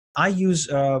I use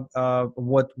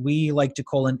what we like to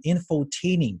call an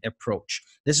infotaining approach.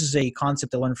 This is a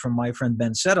concept I learned from my friend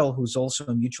Ben Settle, who's also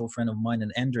a mutual friend of mine,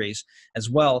 and Andres as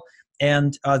well.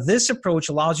 And this approach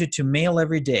allows you to mail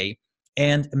every day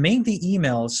and make the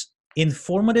emails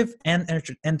informative and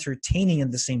entertaining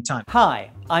at the same time. Hi,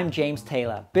 I'm James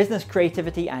Taylor, business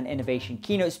creativity and innovation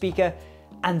keynote speaker,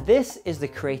 and this is The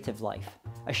Creative Life,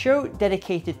 a show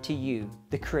dedicated to you,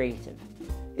 the creative.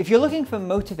 If you're looking for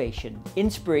motivation,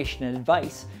 inspiration, and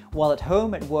advice while at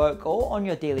home, at work, or on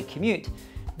your daily commute,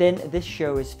 then this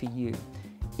show is for you.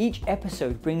 Each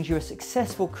episode brings you a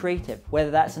successful creative,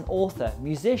 whether that's an author,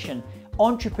 musician,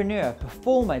 entrepreneur,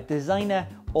 performer, designer,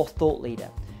 or thought leader.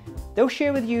 They'll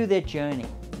share with you their journey,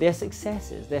 their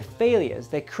successes, their failures,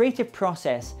 their creative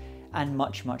process, and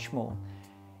much, much more.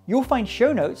 You'll find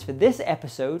show notes for this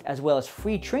episode, as well as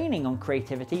free training on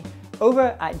creativity,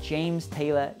 over at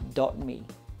jamestaylor.me.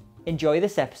 Enjoy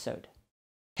this episode.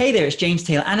 Hey there, it's James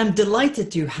Taylor, and I'm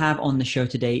delighted to have on the show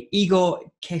today Igor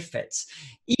Kheifets.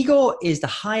 Igor is the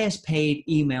highest paid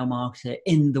email marketer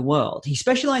in the world. He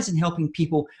specializes in helping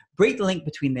people break the link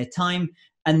between their time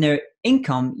and their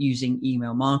income using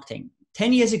email marketing.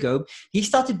 10 years ago, he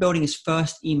started building his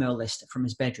first email list from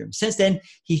his bedroom. Since then,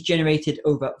 he's generated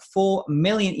over 4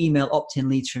 million email opt-in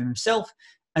leads for himself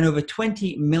and over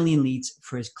 20 million leads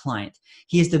for his client.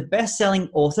 He is the best-selling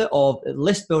author of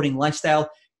List Building Lifestyle,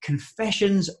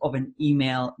 Confessions of an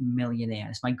Email Millionaire.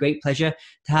 It's my great pleasure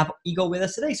to have Igor with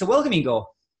us today. So welcome, Igor.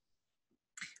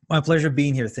 My pleasure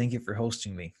being here. Thank you for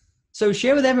hosting me. So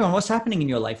share with everyone what's happening in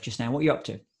your life just now. What are you up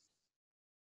to?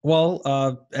 Well,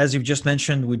 as you've just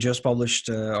mentioned, we just published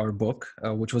our book,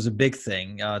 which was a big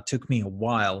thing. It took me a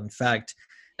while. In fact,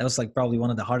 that was like probably one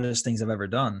of the hardest things I've ever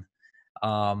done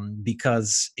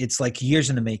because it's like years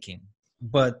in the making.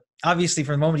 But obviously,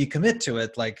 from the moment you commit to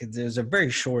it, like there's a very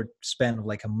short span of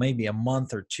like maybe a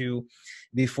month or two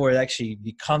before it actually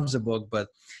becomes a book. But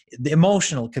the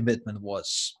emotional commitment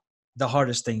was the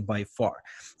hardest thing by far.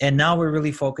 And now we're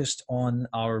really focused on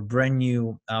our brand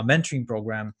new mentoring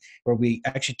program where we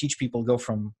actually teach people go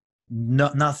from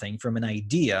nothing, from an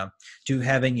idea to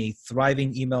having a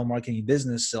thriving email marketing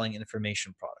business selling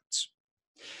information products.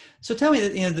 So tell me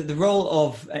that, the role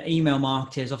of an email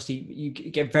marketer is obviously you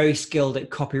get very skilled at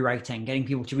copywriting, getting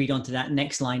people to read onto that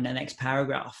next line, that next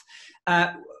paragraph.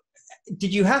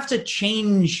 Did you have to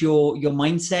change your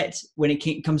mindset when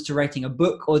it comes to writing a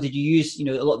book, or did you use a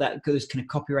lot of those kind of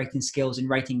copywriting skills in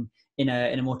writing in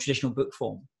a more traditional book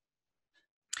form?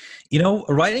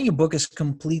 Writing a book is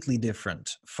completely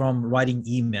different from writing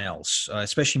emails,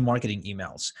 especially marketing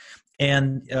emails.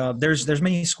 And there's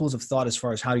many schools of thought as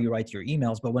far as how you write your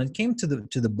emails. But when it came to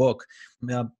the book,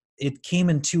 it came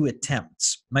in 2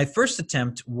 attempts. My first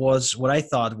attempt was what I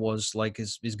thought was like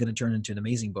is going to turn into an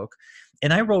amazing book.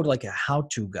 And I wrote like a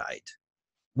how-to guide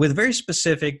with very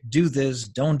specific, do this,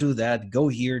 don't do that, go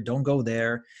here, don't go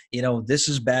there. This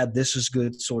is bad, this is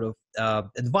good sort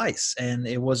of advice. And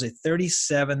it was a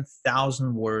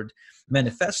 37,000 word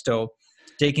manifesto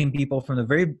taking people from the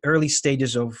very early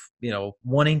stages of,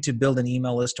 wanting to build an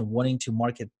email list and wanting to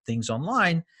market things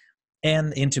online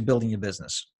and into building a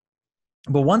business.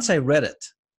 But once I read it,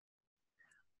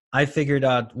 I figured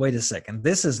out, wait a second,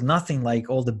 this is nothing like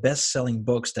all the best-selling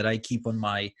books that I keep on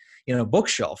my,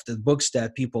 bookshelf, the books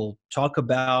that people talk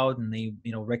about and they,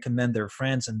 recommend their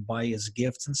friends and buy as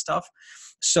gifts and stuff.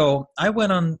 So I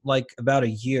went on like about a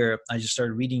year. I just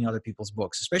started reading other people's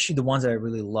books, especially the ones that I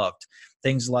really loved.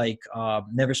 Things like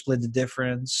Never Split the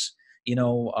Difference, a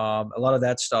lot of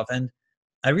that stuff. And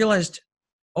I realized,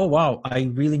 oh, wow,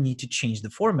 I really need to change the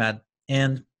format.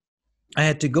 And I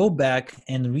had to go back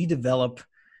and redevelop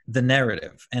the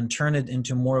narrative and turn it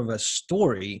into more of a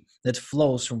story that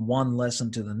flows from one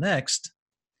lesson to the next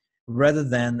rather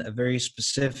than a very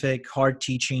specific, hard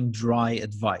teaching, dry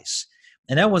advice.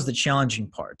 And that was the challenging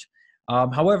part.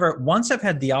 However, once I've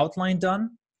had the outline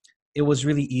done, it was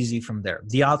really easy from there.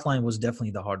 The outline was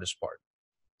definitely the hardest part.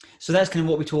 So that's kind of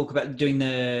what we talk about, doing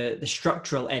the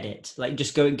structural edit, like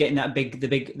just getting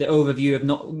the overview of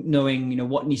not knowing,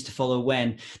 what needs to follow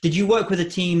when. Did you work with a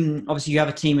team? Obviously you have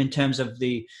a team in terms of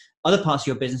the other parts of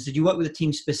your business. Did you work with a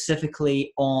team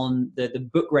specifically on the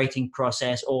book writing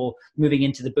process or moving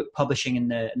into the book publishing and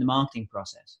the marketing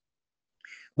process?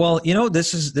 Well,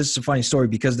 this is a funny story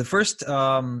because the first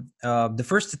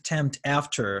attempt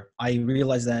after I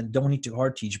realized that I don't need to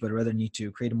hard teach, but rather need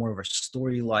to create more of a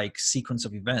story-like sequence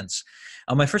of events.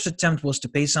 My first attempt was to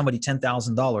pay somebody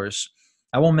 $10,000.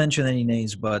 I won't mention any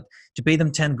names, but to pay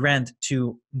them 10 grand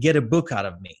to get a book out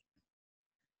of me.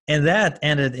 And that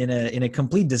ended in a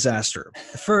complete disaster.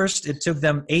 First, it took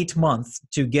them 8 months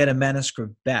to get a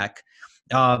manuscript back.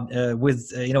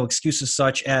 with excuses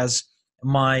such as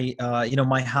my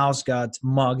house got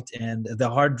mugged and the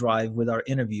hard drive with our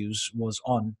interviews was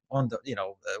on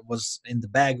the was in the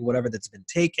bag, whatever, that's been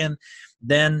taken.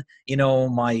 Then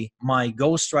my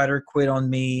ghostwriter quit on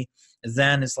me.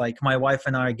 Then it's like my wife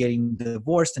and I are getting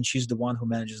divorced and she's the one who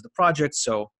manages the project,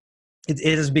 so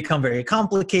it has become very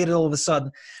complicated all of a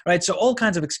sudden, right? So all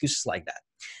kinds of excuses like that.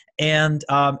 And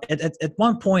at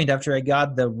one point, after I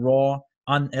got the raw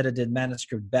unedited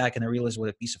manuscript back and I realized what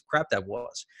a piece of crap that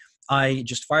was, I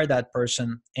just fired that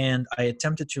person and I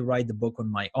attempted to write the book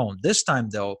on my own. This time,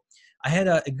 though, I had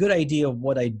a good idea of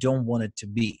what I don't want it to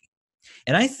be.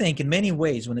 And I think in many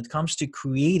ways, when it comes to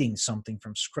creating something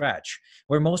from scratch,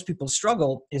 where most people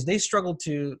struggle is they struggle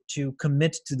to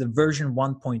commit to the version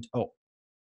 1.0,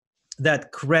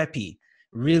 that crappy,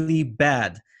 really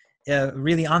bad,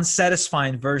 really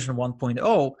unsatisfying version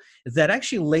 1.0 that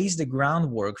actually lays the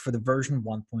groundwork for the version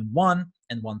 1.1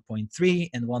 and 1.3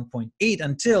 and 1.8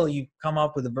 until you come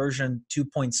up with a version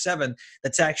 2.7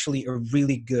 that's actually a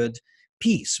really good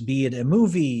piece, be it a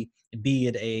movie, be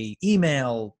it a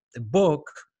email, a book,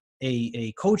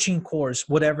 a coaching course,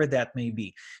 whatever that may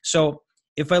be. So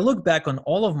if I look back on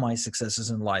all of my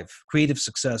successes in life, creative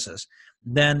successes,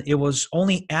 then it was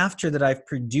only after that I've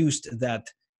produced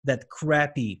that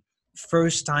crappy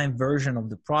first time version of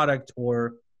the product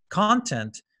or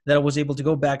content that I was able to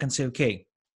go back and say, okay,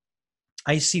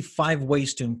 I see 5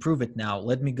 ways to improve it now.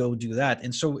 Let me go do that.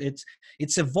 And so it's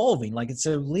evolving, like it's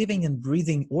a living and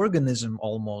breathing organism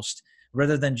almost,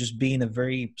 rather than just being a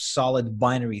very solid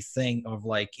binary thing of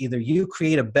like either you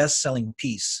create a best-selling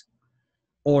piece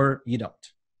or you don't.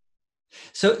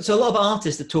 So a lot of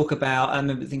artists that talk about, I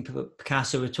remember thinking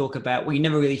Picasso would talk about, well, you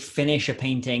never really finish a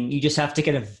painting. You just have to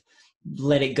kind of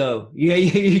let it go.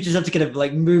 You just have to kind of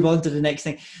like move on to the next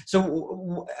thing.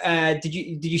 So did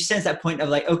you sense that point of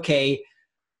like, okay,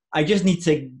 I just need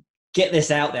to get this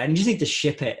out there and you just need to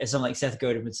ship it, as someone like Seth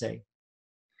Godin would say?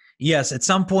 Yes, at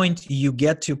some point you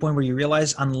get to a point where you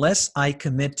realize unless I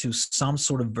commit to some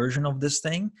sort of version of this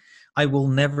thing, I will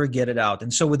never get it out.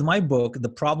 And so with my book, the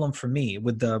problem for me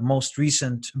with the most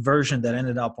recent version that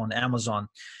ended up on Amazon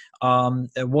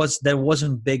was that it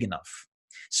wasn't big enough.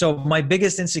 So my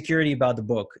biggest insecurity about the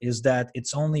book is that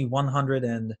it's only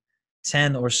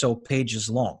 110 or so pages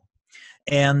long.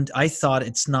 And I thought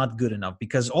it's not good enough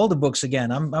because all the books, again,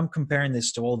 I'm comparing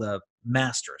this to all the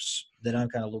masters that I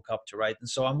kind of look up to, right? And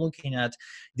so I'm looking at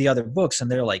the other books and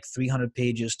they're like 300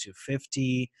 pages to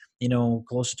 50,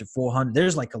 closer to 400.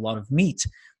 There's like a lot of meat.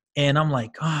 And I'm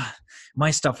like,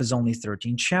 my stuff is only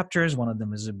 13 chapters. One of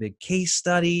them is a big case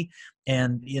study.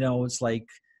 And, it's like,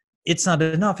 it's not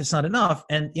enough. It's not enough.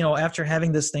 And, after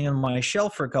having this thing on my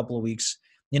shelf for a couple of weeks,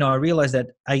 I realized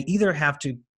that I either have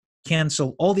to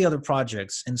cancel all the other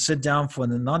projects and sit down for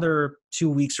another 2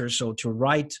 weeks or so to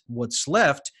write what's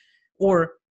left,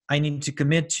 or I need to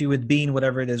commit to it being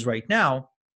whatever it is right now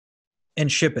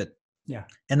and ship it. Yeah.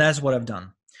 And that's what I've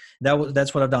done.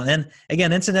 That's what I've done. And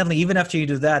again, incidentally, even after you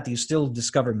do that, you still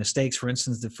discover mistakes. For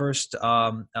instance, the first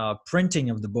printing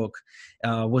of the book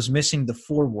was missing the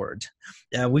foreword.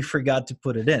 We forgot to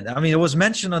put it in. I mean, it was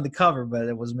mentioned on the cover, but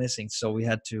it was missing. So we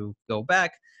had to go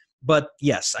back. But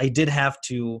yes, I did have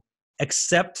to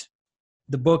accept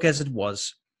the book as it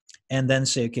was and then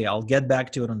say, okay, I'll get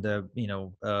back to it on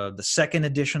the second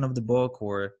edition of the book,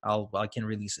 or I can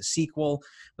release a sequel.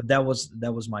 But that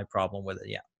was my problem with it.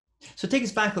 Yeah. So take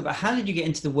us back a little bit. How did you get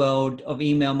into the world of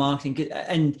email marketing?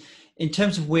 And in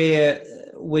terms of where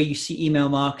you see email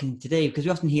marketing today, because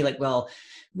we often hear like, well,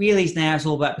 really now it's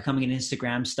all about becoming an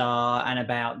Instagram star and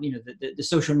about, the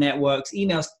social networks.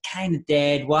 Email's kind of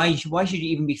dead. Why should you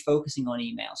even be focusing on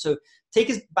email? So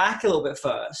take us back a little bit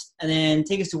first and then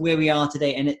take us to where we are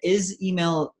today. And is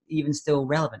email even still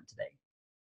relevant today?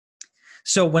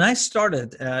 So when I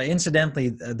started, incidentally,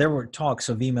 there were talks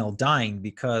of email dying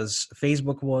because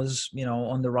Facebook was,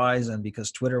 on the rise, and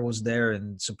because Twitter was there,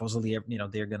 and supposedly,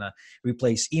 they're going to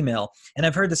replace email. And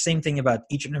I've heard the same thing about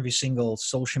each and every single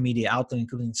social media outlet,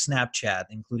 including Snapchat,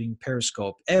 including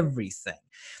Periscope, everything.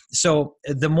 So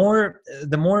the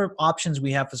more options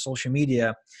we have for social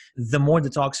media, the more the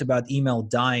talks about email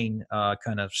dying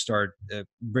kind of start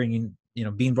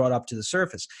being brought up to the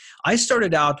surface. I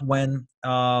started out when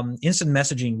instant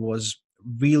messaging was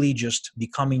really just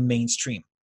becoming mainstream.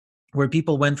 where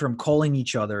people went from calling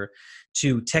each other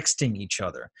to texting each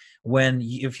other.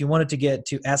 If you wanted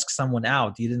to ask someone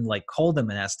out, you didn't like call them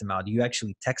and ask them out. You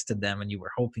actually texted them, and you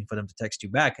were hoping for them to text you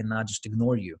back and not just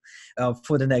ignore you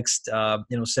for the next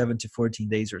 7 to 14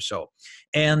 days or so.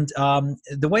 And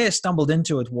the way I stumbled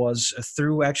into it was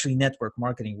through actually network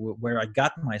marketing, where I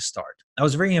got my start. I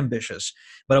was very ambitious,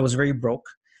 but I was very broke.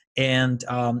 And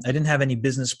I didn't have any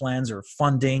business plans or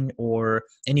funding or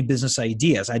any business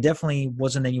ideas. I definitely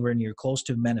wasn't anywhere near close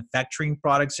to manufacturing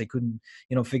products. I couldn't,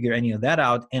 figure any of that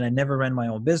out. And I never ran my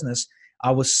own business.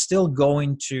 I was still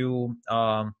going to,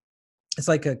 it's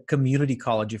like a community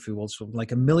college, if you will, so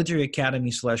like a military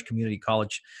academy / community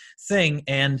college thing.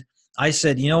 And I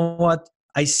said, you know what?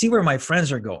 I see where my friends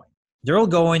are going. They're all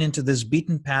going into this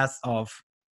beaten path of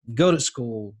go to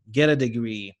school, get a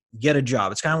degree, get a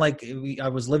job. It's kind of like I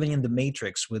was living in the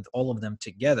Matrix with all of them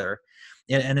together.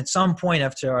 And at some point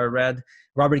after I read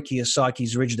Robert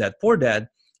Kiyosaki's Rich Dad, Poor Dad,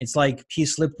 it's like he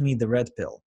slipped me the red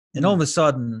pill. And all of a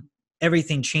sudden,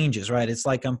 everything changes, right? It's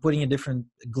like I'm putting a different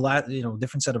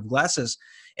different set of glasses,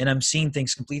 and I'm seeing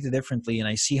things completely differently. And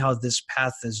I see how this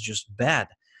path is just bad.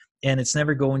 And it's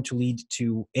never going to lead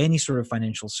to any sort of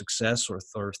financial success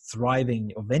or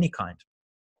thriving of any kind.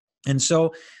 And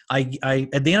so I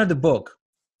at the end of the book,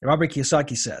 Robert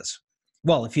Kiyosaki says,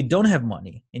 well, if you don't have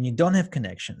money and you don't have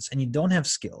connections and you don't have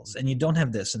skills and you don't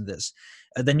have this and this,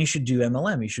 then you should do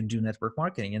MLM. You should do network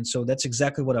marketing. And so that's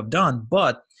exactly what I've done.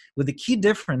 But with the key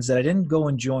difference that I didn't go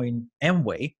and join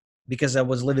Amway because I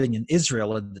was living in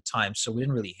Israel at the time. So we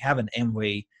didn't really have an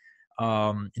Amway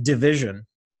division.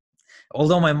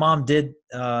 Although my mom did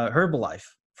Herbalife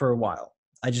for a while.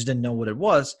 I just didn't know what it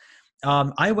was.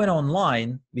 I went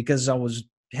online because I was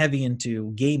heavy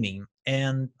into gaming,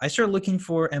 and I started looking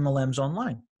for MLMs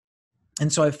online.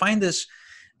 And so I find this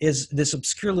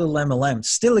obscure little MLM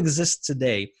still exists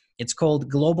today. It's called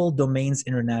Global Domains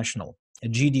International, a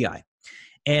GDI.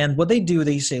 And what they do,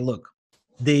 they say, look,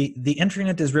 the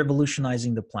internet is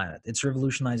revolutionizing the planet. It's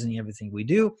revolutionizing everything we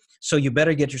do. So you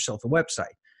better get yourself a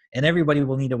website. And everybody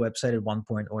will need a website at one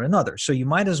point or another. So you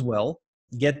might as well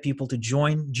get people to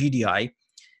join GDI,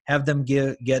 have them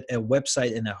get a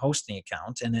website and a hosting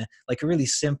account and a really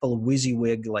simple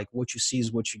WYSIWYG, like what you see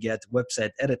is what you get,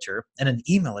 website editor, and an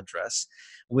email address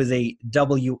with a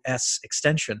WS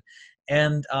extension.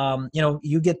 And,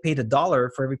 you get paid $1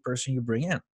 for every person you bring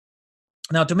in.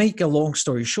 Now, to make a long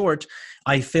story short,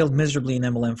 I failed miserably in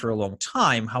MLM for a long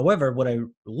time. However, what I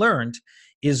learned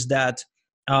is that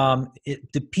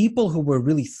the people who were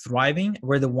really thriving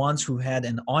were the ones who had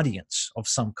an audience of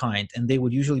some kind, and they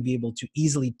would usually be able to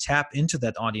easily tap into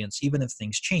that audience, even if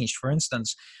things changed. For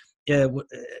instance, a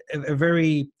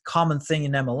very common thing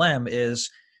in MLM is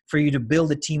for you to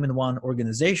build a team in one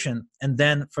organization, and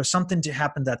then for something to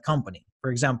happen to that company.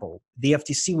 For example, the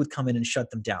FTC would come in and shut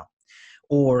them down.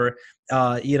 Or,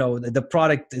 the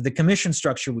product, the commission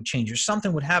structure would change, or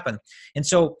something would happen. And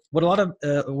so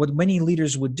what many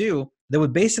leaders would do, they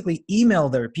would basically email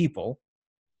their people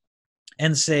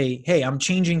and say, hey, I'm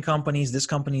changing companies. This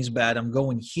company is bad. I'm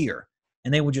going here.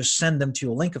 And they would just send them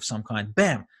to a link of some kind.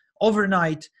 Bam.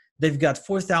 Overnight, they've got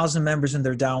 4,000 members in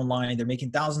their downline. They're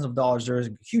making thousands of dollars. There's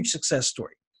a huge success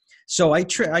story. So I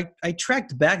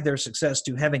tracked back their success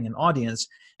to having an audience,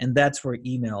 and that's where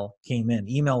email came in.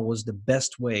 Email was the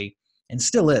best way, and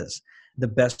still is the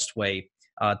best way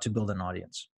to build an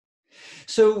audience.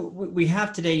 So we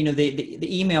have today,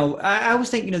 the email. I always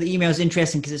think, the email is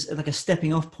interesting because it's like a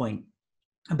stepping off point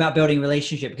about building a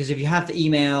relationship. Because if you have the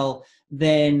email,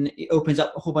 then it opens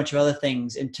up a whole bunch of other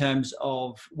things in terms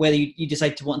of whether you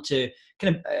decide to want to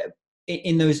kind of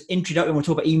in those introductory, we'll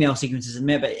talk about email sequences in a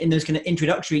minute, but in those kind of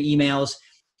introductory emails,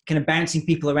 kind of bouncing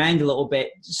people around a little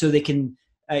bit so they can,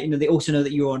 they also know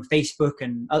that you're on Facebook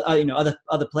and,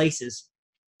 other places.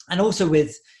 And also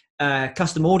with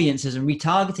custom audiences and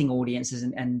retargeting audiences.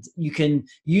 And you can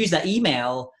use that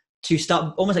email to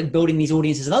start almost like building these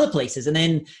audiences in other places. And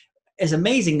then it's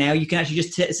amazing now, you can actually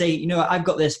just say, I've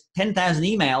got this 10,000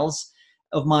 emails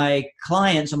of my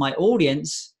clients or my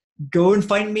audience. Go and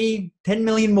find me 10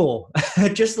 million more,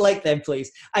 just like them,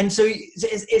 please. And so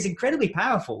it's incredibly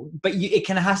powerful, but it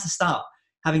kind of has to start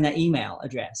having that email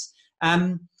address.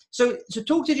 So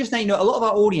talk to just now, a lot of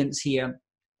our audience here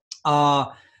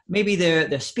are maybe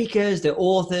they're speakers, they're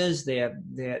authors,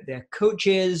 they're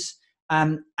coaches.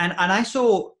 And I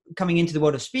saw coming into the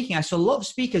world of speaking, I saw a lot of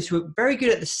speakers who are very good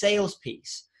at the sales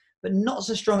piece, but not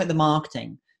so strong at the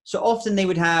marketing. So often they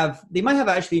might have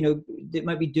actually, they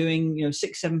might be doing,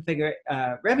 6-7 figure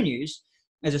revenues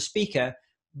as a speaker,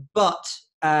 but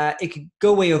it could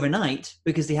go away overnight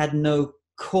because they had no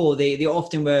core. They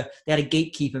often were, they had a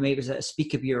gatekeeper, maybe it was a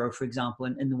speaker bureau, for example,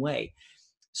 in the way.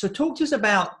 So talk to us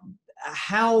about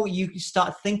how you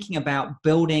start thinking about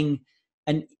building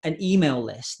an email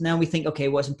list. Now we think, okay,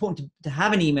 well, it's important to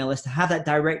have an email list, to have that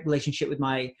direct relationship with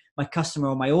my customer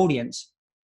or my audience.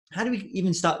 How do we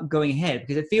even start going ahead?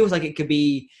 Because it feels like it could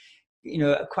be,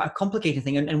 quite a complicated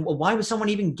thing. And why would someone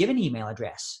even give an email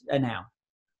address now?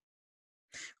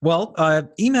 Well,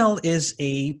 email is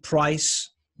a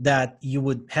price that you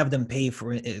would have them pay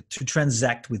for to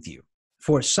transact with you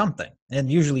for something.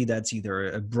 And usually that's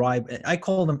either a bribe. I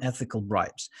call them ethical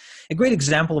bribes. A great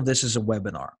example of this is a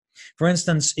webinar. For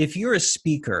instance, if you're a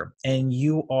speaker and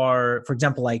you are, for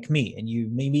example, like me, and you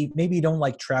maybe you don't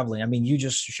like traveling. I mean, you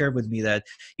just shared with me that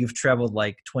you've traveled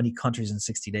like 20 countries in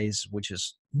 60 days, which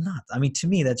is nuts. I mean, to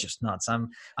me, that's just nuts.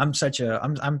 The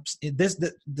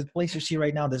place you see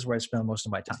right now, this is where I spend most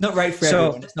of my time. It's not right for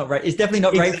everyone. It's not right. It's definitely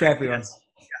not right for everyone.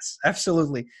 Yes,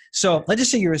 absolutely. So let's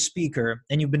just say you're a speaker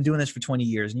and you've been doing this for 20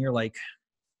 years and you're like,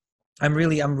 I'm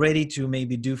ready to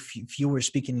maybe do fewer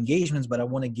speaking engagements, but I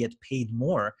want to get paid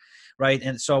more, right?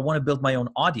 And so I want to build my own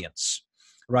audience,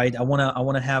 right? I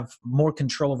want to have more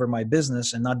control over my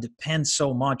business and not depend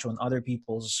so much on other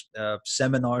people's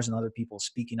seminars and other people's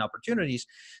speaking opportunities.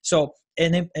 So,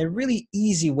 and a really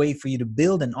easy way for you to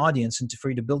build an audience and for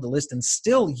you to build a list and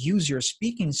still use your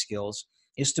speaking skills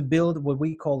is to build what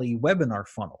we call a webinar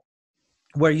funnel,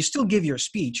 where you still give your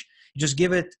speech, you just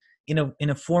give it in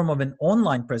a form of an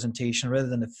online presentation rather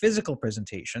than a physical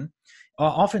presentation.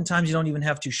 Oftentimes, you don't even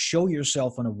have to show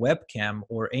yourself on a webcam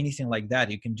or anything like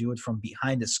that. You can do it from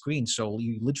behind the screen. So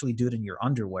you literally do it in your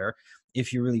underwear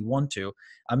if you really want to.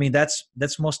 I mean, that's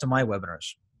most of my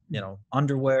webinars.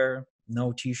 Underwear,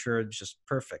 no t-shirt, just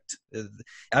perfect.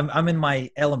 I'm in my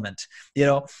element,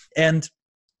 and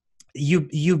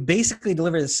you basically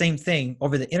deliver the same thing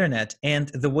over the internet, and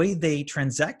the way they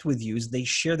transact with you is they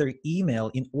share their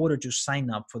email in order to sign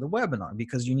up for the webinar,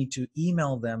 because you need to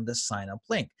email them the sign up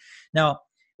link. Now,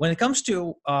 when it comes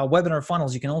to webinar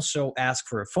funnels, you can also ask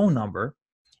for a phone number,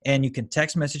 and you can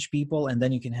text message people, and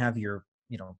then you can have your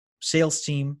sales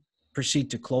team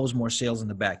proceed to close more sales in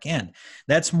the back end.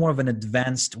 That's more of an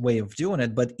advanced way of doing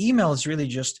it, but email is really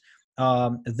just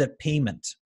the payment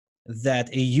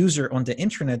that a user on the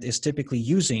internet is typically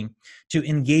using to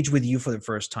engage with you for the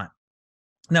first time.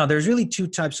 Now, there's really two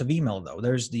types of email, though.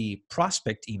 There's the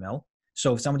prospect email.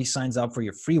 So if somebody signs up for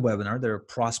your free webinar, they're a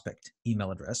prospect email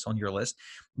address on your list.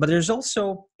 But there's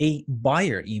also a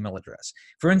buyer email address.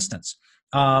 For instance,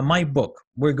 my book,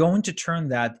 we're going to turn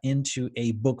that into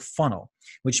a book funnel,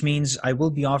 which means I will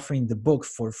be offering the book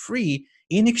for free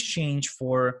in exchange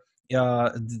for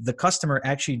the customer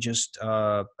actually just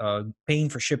paying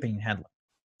for shipping and handling.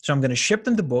 So I'm going to ship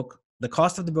them the book. The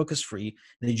cost of the book is free.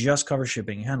 They just cover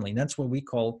shipping and handling. That's what we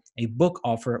call a book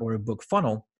offer or a book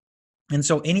funnel. And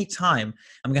so anytime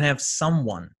I'm going to have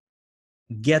someone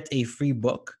get a free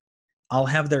book, I'll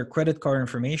have their credit card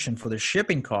information for the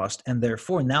shipping cost, and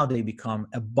therefore now they become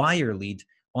a buyer lead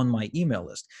on my email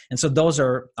list. And so those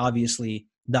are obviously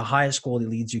the highest quality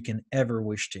leads you can ever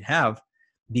wish to have,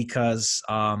 because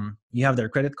you have their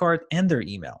credit card and their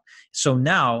email. So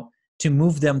now to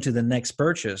move them to the next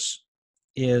purchase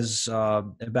is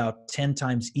about 10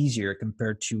 times easier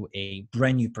compared to a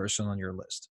brand new person on your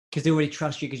list. Because they already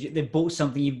trust you, because they've bought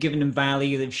something, you've given them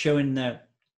value, they've shown that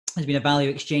there's been a value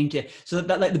exchange there. So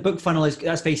that like the book funnel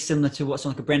that's very similar to what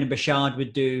someone like a Brendon Burchard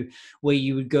would do, where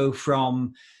you would go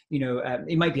from,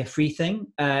 it might be a free thing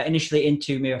initially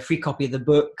into maybe a free copy of the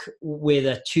book with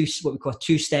what we call a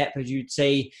two-step, as you'd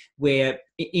say, where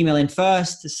email in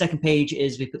first. The second page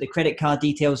is we put the credit card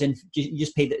details in. You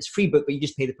just pay this free book, but you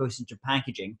just pay the postage and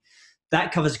packaging.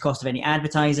 That covers the cost of any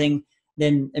advertising.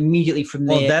 Then immediately from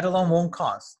there, well, that alone won't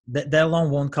cost. That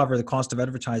alone won't cover the cost of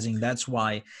advertising. That's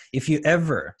why if you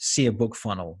ever see a book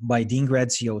funnel by Dean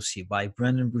Graziosi, by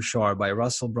Brendon Burchard, by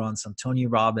Russell Brunson, Tony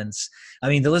Robbins, I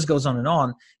mean, the list goes on and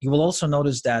on. You will also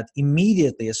notice that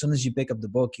immediately, as soon as you pick up the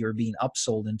book, you're being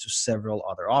upsold into several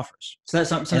other offers. So that's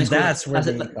something. That's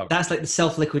like the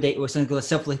self-liquidate, or something called a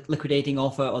self-liquidating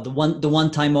offer, or the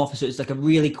one-time offer. So it's like a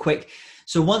really quick.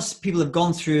 So once people have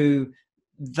gone through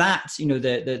that,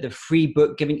 the free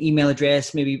book, giving email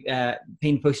address, maybe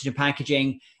paying postage and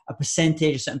packaging, a certain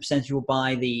percentage will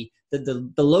buy the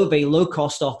very low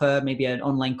cost offer, maybe an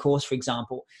online course, for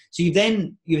example. So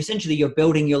you're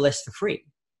building your list for free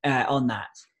on that.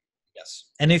 Yes.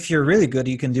 And if you're really good,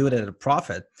 you can do it at a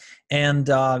profit. And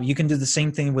you can do the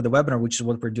same thing with the webinar, which is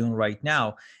what we're doing right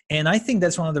now. And I think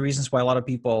that's one of the reasons why a lot of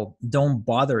people don't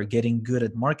bother getting good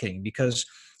at marketing, because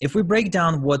if we break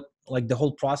down what like the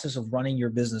whole process of running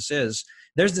your business is,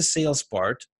 there's the sales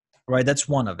part, right? That's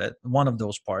one of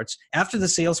those parts. After the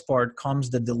sales part comes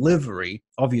the delivery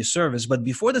of your service. But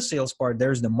before the sales part,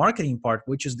 there's the marketing part,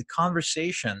 which is the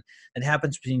conversation that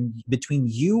happens between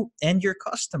you and your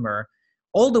customer,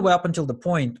 all the way up until the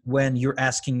point when you're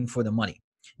asking for the money.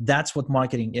 That's what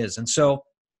marketing is. And so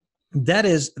that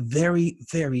is very,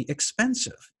 very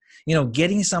expensive.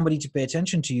 Getting somebody to pay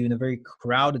attention to you in a very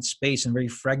crowded space and very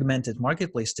fragmented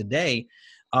marketplace today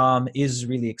is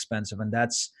really expensive. And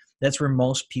that's where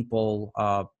most people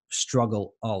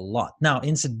struggle a lot. Now,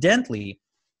 incidentally,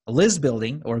 list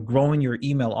building or growing your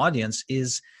email audience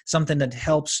is something that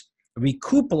helps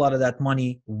recoup a lot of that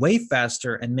money way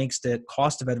faster and makes the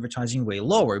cost of advertising way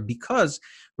lower, because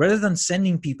rather than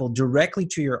sending people directly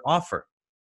to your offer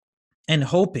and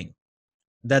hoping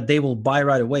that they will buy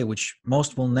right away, which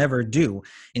most will never do.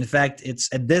 In fact, it's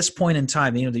at this point in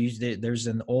time, there's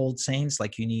an old saying,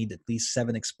 like you need at least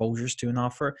 7 exposures to an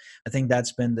offer. I think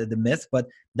that's been the myth, but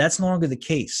that's no longer the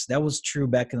case. That was true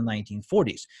back in the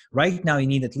 1940s. Right now, you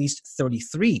need at least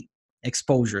 33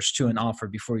 exposures to an offer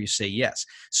before you say yes.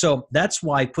 So that's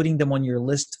why putting them on your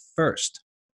list first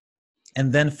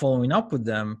and then following up with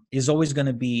them is always going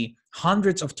to be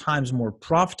hundreds of times more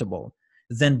profitable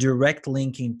than direct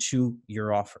linking to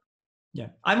your offer. Yeah,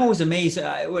 I'm always amazed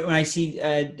when I see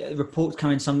reports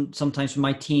coming sometimes from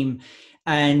my team,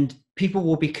 and people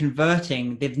will be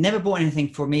converting. They've never bought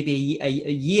anything for maybe a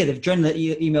year. They've joined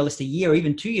the email list a year or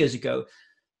even 2 years ago.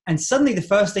 And suddenly the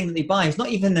first thing that they buy is not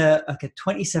even like a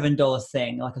 $27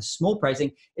 thing, like a small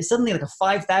pricing. It's suddenly like a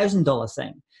 $5,000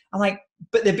 thing. I'm like,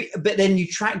 but then you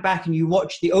track back and you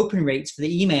watch the open rates for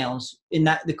the emails in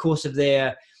the course of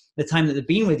the time that they've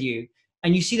been with you.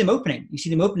 And you see them opening. You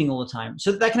see them opening all the time.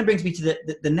 So that kind of brings me to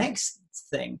the next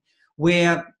thing,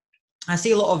 where I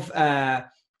see a lot of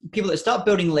people that start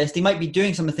building lists. They might be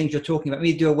doing some of the things you're talking about.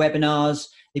 Maybe do webinars.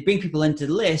 They bring people into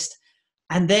the list,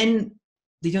 and then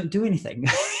they don't do anything.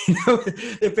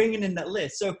 They're bringing in that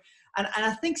list. So, and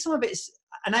I think some of it's,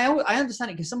 and I understand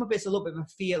it, because some of it's a little bit of a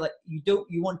fear. Like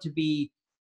you want to be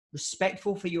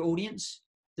respectful for your audience.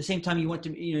 At the same time, you want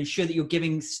to ensure that you're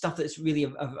giving stuff that's really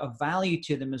of value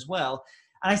to them as well.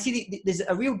 And I see there's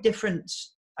a real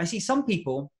difference. I see some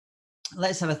people.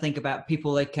 Let's have a think about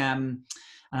people like and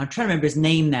I'm trying to remember his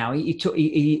name now. I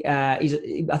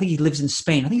think he lives in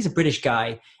Spain. I think he's a British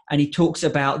guy, and he talks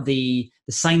about the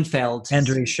Seinfeld.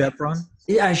 Andrew Chaperon.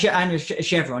 Yeah, Andrew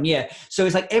Chaperon. Yeah. So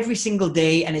it's like every single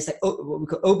day, and it's like what we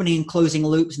call opening and closing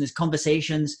loops, and his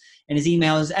conversations and his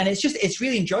emails, and it's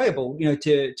really enjoyable,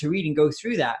 to read and go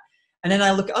through that. And then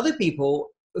I look at other people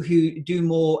who do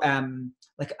more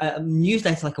like a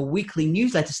newsletter, like a weekly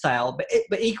newsletter style,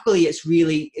 but equally it's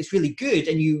really good,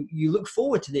 and you look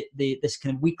forward to this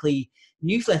kind of weekly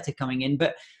newsletter coming in.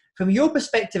 But from your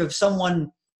perspective of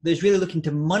someone that's really looking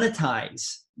to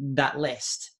monetize that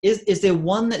list, is there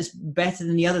one that's better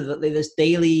than the other, that's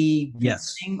daily?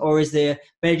 Yes. Thing, or is there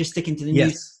better just sticking to the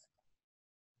news? Yes.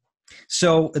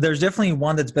 So there's definitely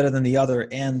one that's better than the other.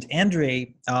 And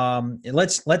Andre,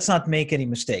 let's not make any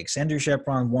mistakes. Andrew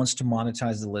Chaperon wants to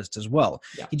monetize the list as well.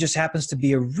 Yeah. He just happens to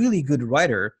be a really good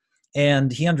writer,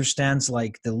 and he understands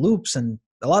like the loops and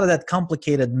a lot of that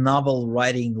complicated novel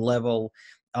writing level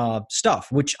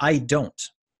stuff, which I don't.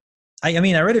 I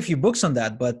mean, I read a few books on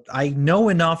that, but I know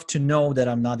enough to know that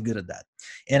I'm not good at that,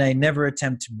 and I never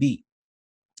attempt to be.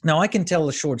 Now, I can tell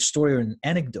a short story or an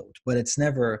anecdote, but it's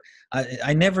never,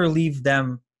 I never leave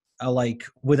them like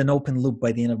with an open loop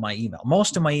by the end of my email.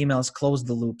 Most of my emails close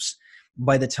the loops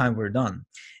by the time we're done.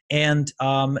 And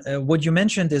what you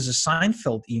mentioned is a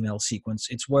Seinfeld email sequence.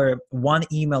 It's where one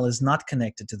email is not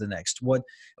connected to the next. Where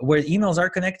emails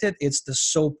are connected, it's the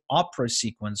soap opera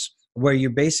sequence, where you're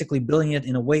basically building it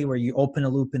in a way where you open a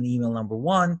loop in email number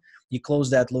 1, you close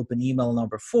that loop in email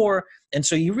number 4. And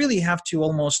so you really have to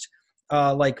almost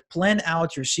like plan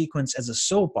out your sequence as a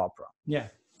soap opera. Yeah.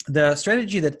 The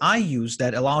strategy that I use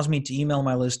that allows me to email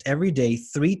my list every day,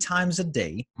 3 times a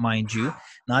day, mind you,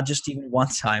 not just even one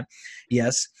time.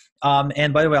 Yes.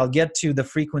 And by the way, I'll get to the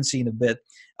frequency in a bit.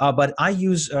 But I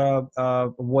use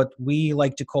what we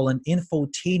like to call an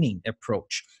infotaining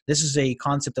approach. This is a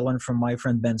concept I learned from my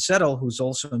friend Ben Settle, who's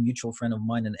also a mutual friend of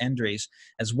mine and Andre's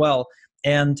as well.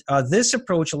 And this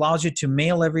approach allows you to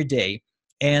mail every day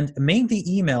and make the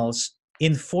emails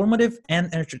informative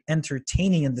and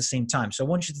entertaining at the same time. So I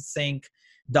want you to think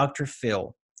Dr.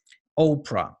 Phil,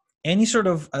 Oprah, any sort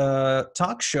of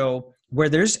talk show where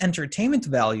there's entertainment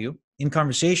value in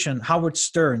conversation. Howard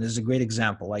Stern is a great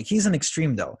example. Like, he's an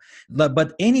extreme though,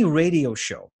 but any radio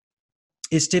show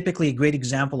is typically a great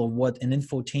example of what an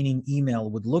infotaining email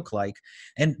would look like.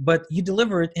 But you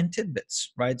deliver it in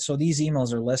tidbits, right? So these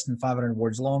emails are less than 500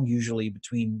 words long, usually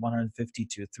between 150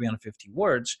 to 350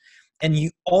 words. And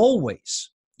you always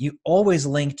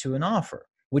link to an offer,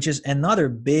 which is another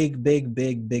big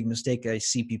mistake I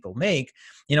see people make.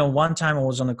 One time I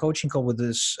was on a coaching call with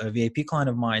this VIP client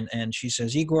of mine, and she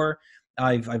says, Igor,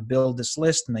 I've built this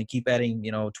list and I keep adding,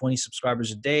 20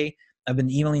 subscribers a day. I've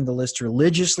been emailing the list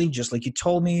religiously, just like you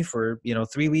told me, for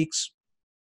 3 weeks,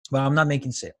 but I'm not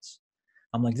making sales.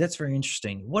 I'm like, that's very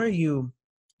interesting. What are you,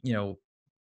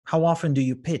 how often do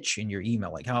you pitch in your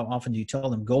email? Like, how often do you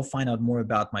tell them, go find out more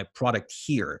about my product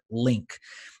here, link?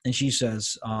 And she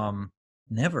says,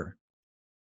 never.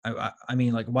 I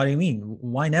mean, like, what do you mean?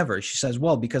 Why never? She says,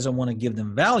 well, because I want to give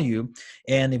them value.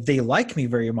 And if they like me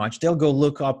very much, they'll go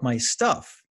look up my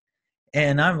stuff.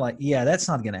 And I'm like, yeah, that's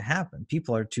not going to happen.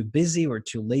 People are too busy or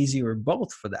too lazy or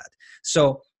both for that.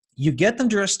 So you get them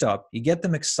dressed up, you get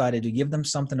them excited, you give them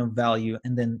something of value,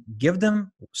 and then give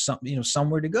them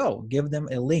somewhere to go. Give them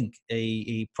a link,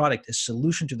 a product, a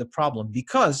solution to the problem.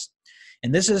 Because,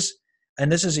 and this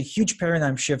is a huge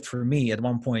paradigm shift for me at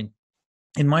one point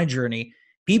in my journey,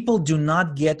 people do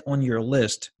not get on your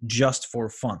list just for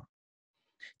fun.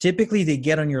 Typically, they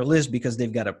get on your list because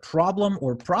they've got a problem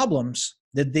or problems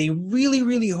that they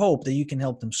really hope that you can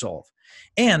help them solve.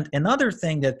 And another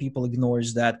thing that people ignore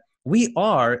is that we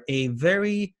are a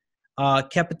very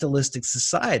capitalistic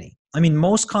society. I mean,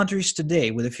 most countries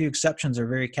today, with a few exceptions, are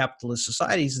very capitalist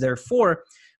societies. Therefore,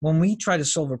 when we try to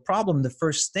solve a problem, the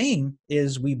first thing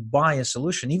is we buy a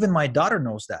solution. Even my daughter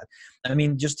knows that. I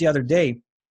mean, just the other day,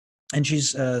 and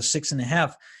she's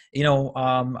 6.5,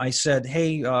 I said,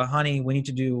 hey, honey, we need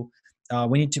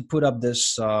to put up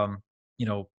this,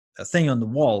 a thing on the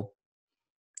wall.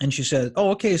 And she said,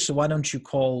 oh, okay, so why don't you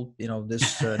call,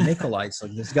 this Nikolai, so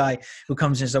this guy who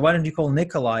comes in and said, why don't you call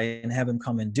Nikolai and have him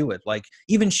come and do it? Like,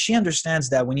 even she understands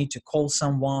that we need to call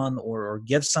someone or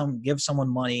give someone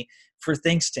money for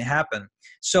things to happen.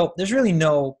 So there's really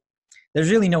no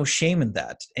shame in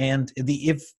that. And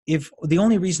if the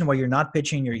only reason why you're not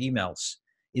pitching your emails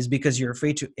is because you're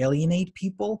afraid to alienate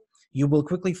people, you will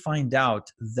quickly find out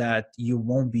that you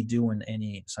won't be doing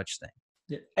any such thing.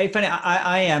 Hey, funny,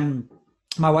 I am.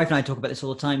 My wife and I talk about this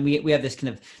all the time. We have this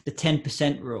kind of the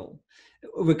 10% rule.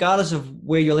 Regardless of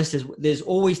where your list is, there's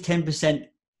always 10%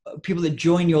 people that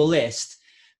join your list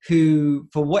who,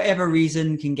 for whatever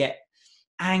reason, can get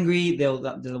angry. They'll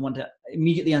want to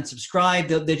immediately unsubscribe.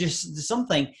 They're just, there's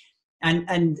something.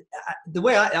 And the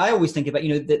way I always think about,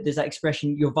 there's that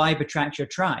expression, your vibe attracts your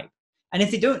tribe. And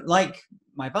if they don't like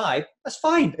my vibe, that's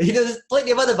fine. There's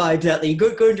plenty of other vibes out there. You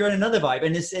go and join another vibe,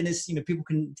 and it's people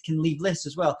can leave lists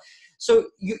as well. So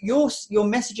you're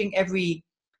messaging every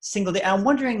single day. I'm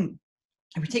wondering,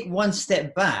 if we take one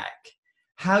step back,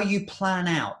 how you plan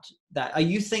out that. Are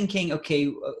you thinking,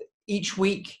 okay, each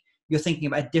week you're thinking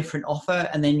about a different offer,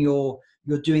 and then you're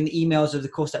doing the emails over the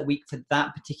course of that week for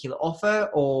that particular offer,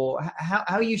 or how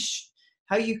are you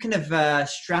kind of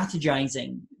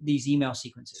strategizing these email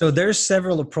sequences? So there's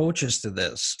several approaches to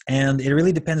this, and it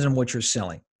really depends on what you're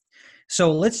selling.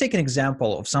 So let's take an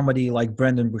example of somebody like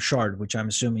Brendon Burchard, which I'm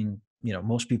assuming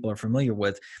most people are familiar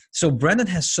with. So Brendon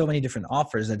has so many different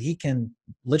offers that he can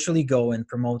literally go and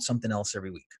promote something else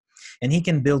every week. And he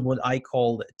can build what I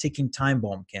call ticking time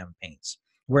bomb campaigns,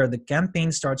 where the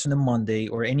campaign starts on a Monday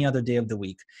or any other day of the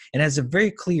week and has a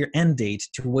very clear end date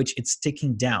to which it's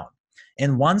ticking down.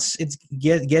 And once it's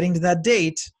getting to that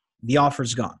date, the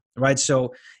offer's gone, right?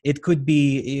 So it could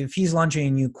be, if he's launching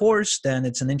a new course, then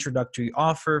it's an introductory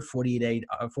offer, 48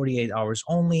 hours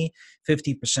only,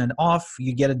 50% off.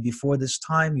 You get it before this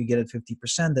time, you get it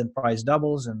 50%, then price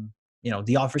doubles, and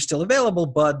the offer's still available,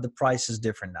 but the price is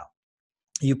different now.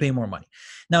 You pay more money.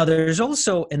 Now, there's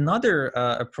also another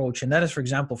approach, and that is, for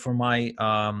example, for my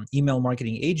email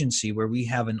marketing agency, where we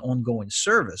have an ongoing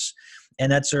service,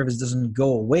 and that service doesn't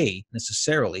go away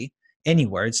necessarily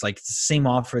anywhere. It's like the same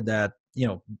offer that,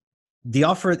 the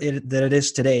offer that it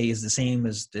is today is the same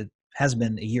as it has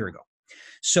been a year ago.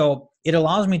 So it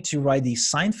allows me to write these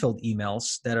Seinfeld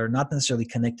emails that are not necessarily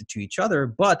connected to each other,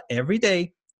 but every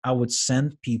day I would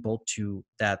send people to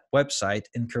that website,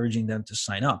 encouraging them to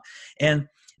sign up. And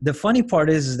the funny part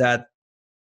is that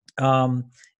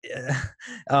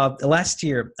last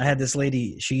year I had this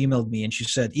lady, she emailed me and she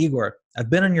said, Igor, I've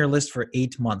been on your list for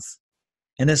 8 months.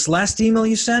 And this last email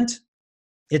you sent,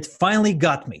 it finally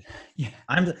got me. Yeah.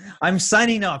 I'm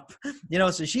signing up.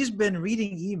 So she's been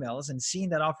reading emails and seeing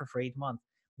that offer for 8 months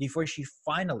before she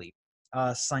finally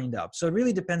signed up. So it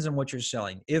really depends on what you're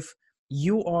selling. If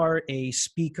you are a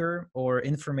speaker or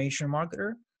information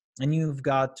marketer, and you've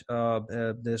got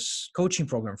this coaching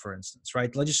program, for instance,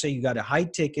 right? Let's just say you got a high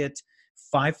ticket,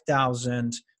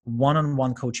 5,000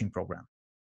 one-on-one coaching program.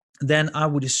 Then I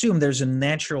would assume there's a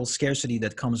natural scarcity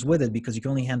that comes with it because you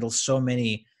can only handle so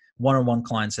many one-on-one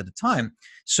clients at a time.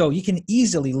 So you can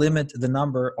easily limit the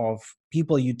number of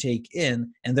people you take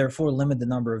in, and therefore limit the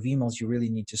number of emails you really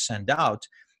need to send out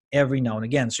every now and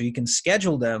again. So you can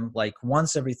schedule them like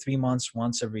once every 3 months,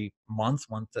 once every month,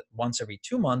 once every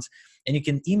 2 months, and you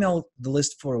can email the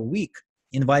list for a week,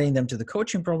 inviting them to the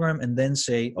coaching program, and then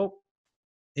say, oh,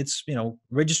 it's,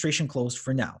 registration closed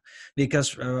for now.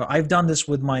 Because I've done this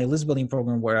with my list building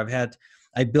program where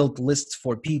I built lists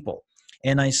for people.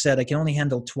 And I said I can only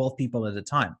handle 12 people at a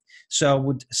time. So I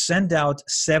would send out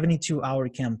 72-hour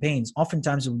campaigns.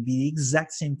 Oftentimes it would be the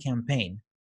exact same campaign,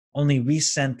 only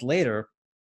resent later.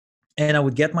 And I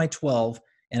would get my 12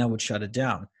 and I would shut it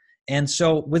down. And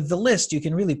so with the list, you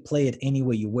can really play it any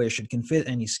way you wish. It can fit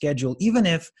any schedule, even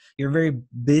if you're a very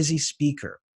busy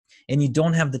speaker and you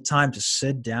don't have the time to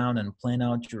sit down and plan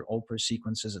out your Oprah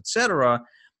sequences, etc.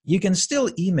 You can still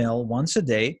email once a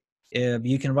day.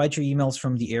 You can write your emails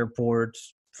from the airport.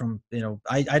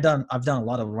 I've done a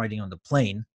lot of writing on the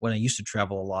plane when I used to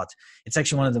travel a lot. It's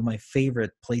actually one of my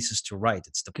favorite places to write.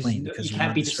 It's the plane because you're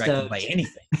not distracted by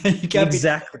anything.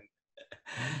 Exactly.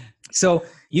 So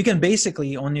you can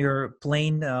basically, on your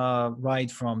plane ride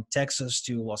from Texas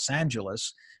to Los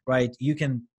Angeles, right, you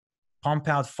can pump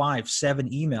out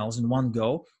 5-7 emails in one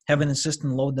go, have an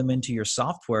assistant load them into your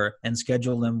software and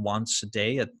schedule them once a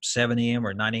day at 7 a.m.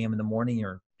 or 9 a.m. in the morning,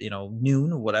 or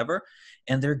noon or whatever,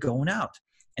 and they're going out.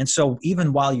 And so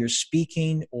even while you're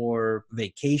speaking or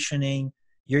vacationing,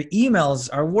 your emails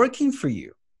are working for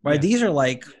you, right? Yeah. These are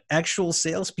like actual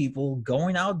salespeople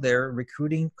going out there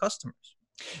recruiting customers.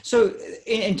 So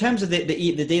in terms of the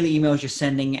daily emails you're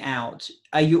sending out,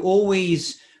 are you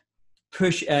always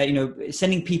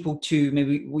sending people to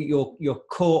maybe your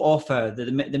core offer,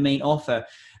 the main offer,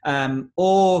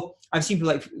 or I've seen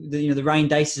people like the Ryan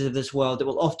Dices of this world that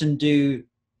will often do,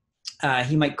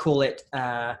 he might call it,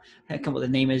 I can't remember what the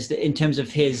name is, in terms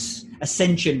of his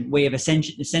way of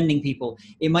ascending people.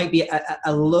 It might be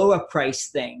a lower price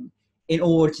thing in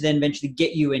order to then eventually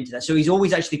get you into that. So he's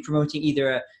always actually promoting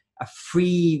either a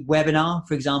free webinar,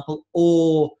 for example,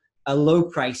 or a low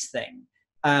price thing.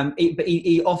 But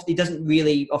he doesn't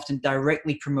really often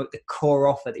directly promote the core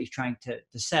offer that he's trying to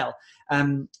sell.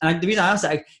 And the reason I asked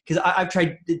that, because I've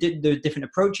tried the different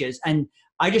approaches, and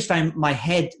I just found my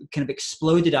head kind of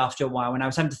exploded after a while when I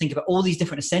was having to think about all these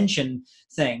different ascension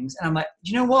things. And I'm like,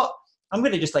 do you know what? I'm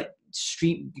going to just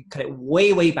cut it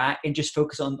way, way back and just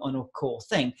focus on a core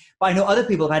thing. But I know other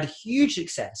people have had huge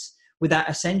success with that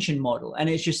ascension model. And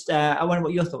it's just, I wonder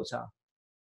what your thoughts are.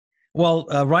 Well,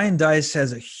 Ryan Dice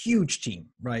has a huge team,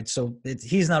 right? So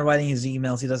he's not writing his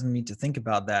emails. He doesn't need to think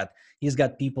about that. He's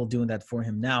got people doing that for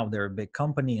him now. They're a big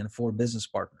company and 4 business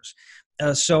partners.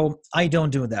 So I don't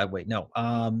do it that way. No.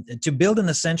 To build an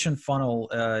ascension funnel,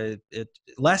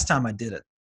 last time I did it,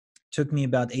 took me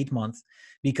about 8 months,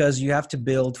 because you have to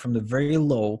build from the very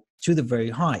low to the very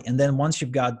high. And then once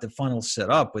you've got the funnel set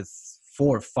up with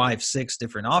 4, 5, 6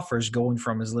 different offers, going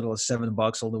from as little as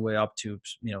 $7 all the way up to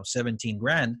 17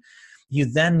 grand, you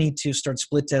then need to start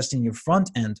split testing your front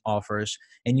end offers,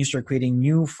 and you start creating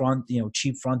new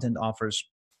cheap front end offers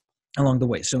along the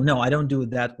way. So no, I don't do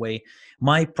it that way.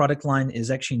 My product line is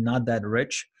actually not that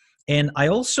rich, and I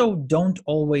also don't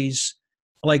always,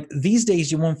 like these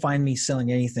days, you won't find me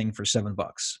selling anything for $7.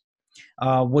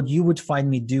 What you would find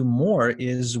me do more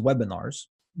is webinars.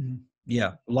 Mm-hmm.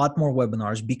 Yeah, a lot more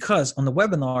webinars, because on the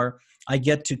webinar, I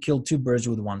get to kill 2 birds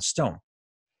with 1 stone.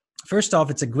 First off,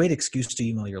 it's a great excuse to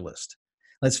email your list.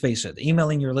 Let's face it,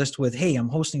 emailing your list with, hey, I'm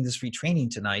hosting this free training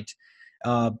tonight,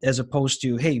 as opposed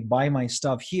to, hey, buy my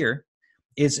stuff here,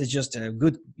 it's just a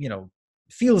good,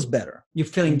 feels better. You're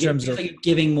feeling you're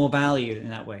giving more value in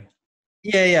that way.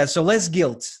 Yeah. So less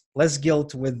guilt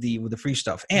with the free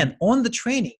stuff. And on the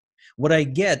training, what I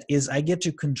get is I get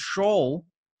to control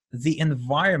the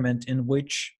environment in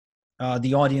which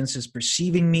the audience is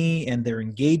perceiving me, and they're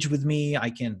engaged with me. I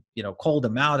can, call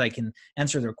them out. I can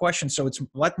answer their questions. So it's a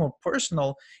lot more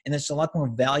personal, and it's a lot more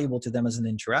valuable to them as an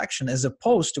interaction, as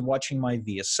opposed to watching my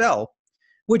VSL,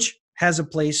 which has a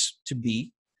place to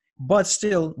be, but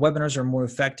still webinars are more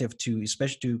effective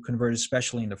to convert,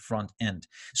 especially in the front end.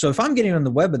 So if I'm getting on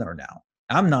the webinar now,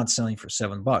 I'm not selling for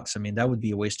 $7. I mean, that would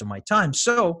be a waste of my time.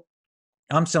 So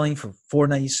I'm selling for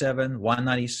 $4.97,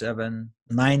 $1.97,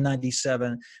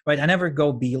 $9.97, right? I never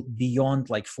go beyond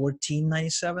like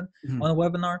 $14.97 on a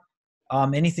webinar.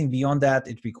 Anything beyond that,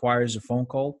 it requires a phone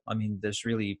call. I mean, there's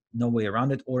really no way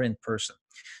around it, or in person.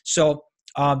 So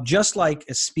Just like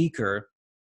a speaker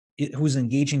who's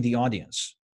engaging the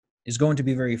audience is going to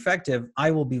be very effective,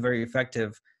 I will be very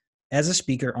effective as a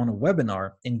speaker on a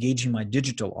webinar engaging my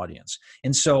digital audience.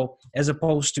 And so as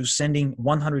opposed to sending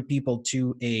 100 people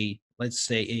to let's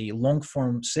say a long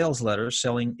form sales letter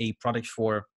selling a product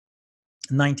for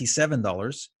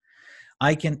 $97,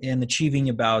 and achieving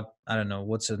about, I don't know,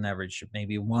 what's an average,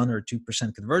 maybe 1 or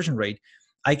 2% conversion rate,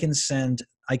 I can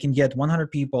get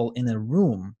 100 people in a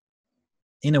room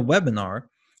in a webinar,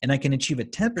 and I can achieve a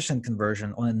 10%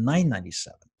 conversion on a $997,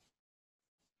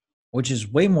 which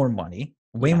is way more money,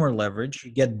 way more leverage.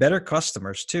 You get better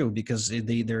customers too, because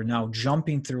they're now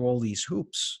jumping through all these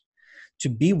hoops to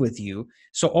be with you.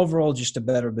 So overall, just a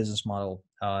better business model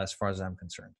as far as I'm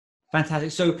concerned.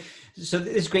 Fantastic. So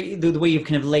it's great the way you've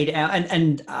kind of laid it out,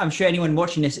 and I'm sure anyone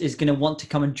watching this is going to want to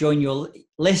come and join your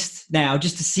list now,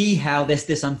 just to see how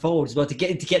this unfolds. Well, to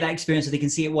get that experience, so they can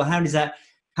see it. Well,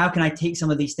 how can I take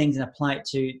some of these things and apply it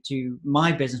to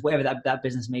my business, whatever that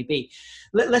business may be?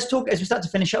 Let's talk as we start to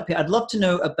finish up here. I'd love to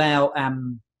know about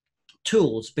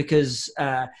tools, because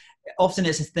often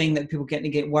it's a thing that people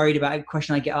get worried about. A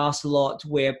question I get asked a lot,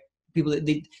 where people,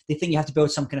 they think you have to build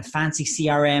some kind of fancy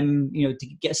CRM, to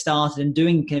get started and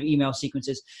doing kind of email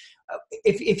sequences.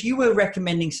 If you were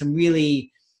recommending some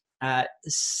really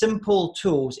simple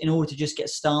tools in order to just get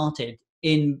started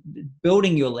in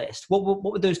building your list, what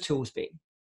would those tools be?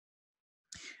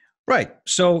 Right.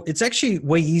 So it's actually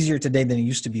way easier today than it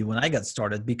used to be when I got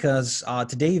started, because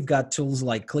today you've got tools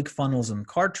like ClickFunnels and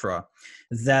Kartra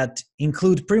that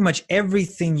include pretty much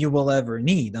everything you will ever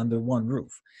need under one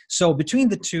roof. So between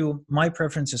the two, my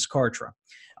preference is Kartra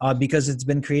because it's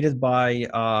been created by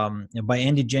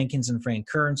Andy Jenkins and Frank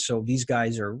Kern. So these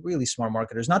guys are really smart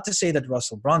marketers. Not to say that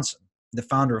Russell Brunson, the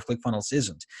founder of ClickFunnels,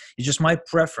 isn't. It's just my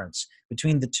preference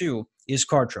between the two is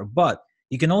Kartra. But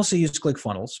you can also use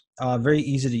ClickFunnels, very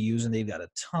easy to use, and they've got a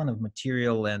ton of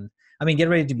material. And I mean, get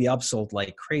ready to be upsold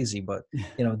like crazy, but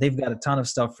they've got a ton of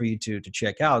stuff for you to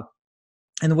check out.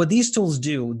 And what these tools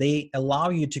do, they allow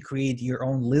you to create your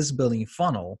own list building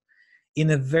funnel in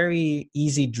a very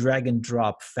easy drag and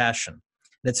drop fashion.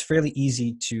 That's fairly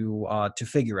easy to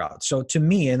figure out. So to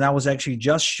me, and I was actually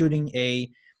just shooting a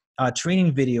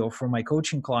training video for my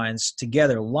coaching clients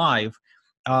together live.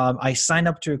 I signed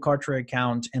up to a Kartra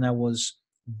account, and I was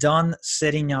done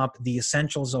setting up the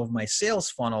essentials of my sales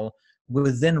funnel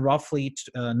within roughly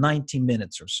 90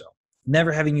 minutes or so,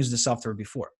 never having used the software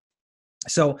before.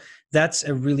 So that's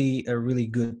a really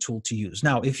good tool to use.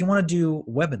 Now, if you want to do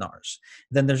webinars,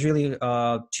 then there's really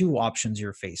two options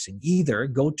you're facing. Either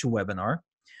GoToWebinar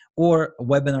or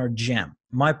Webinar Jam.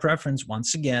 My preference,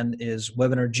 once again, is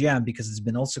Webinar Jam because it's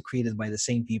been also created by the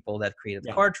same people that created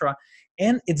Kartra,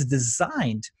 and it's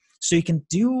designed so you can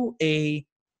do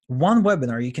one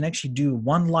webinar. You can actually do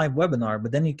one live webinar,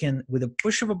 but then you can, with a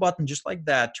push of a button just like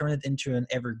that, turn it into an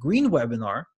evergreen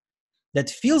webinar that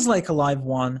feels like a live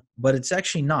one, but it's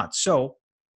actually not. So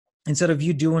instead of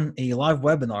you doing a live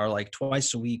webinar like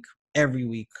twice a week, every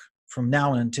week from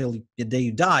now until the day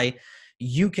you die,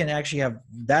 you can actually have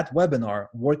that webinar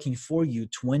working for you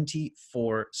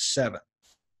 24/7.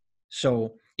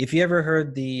 So if you ever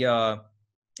heard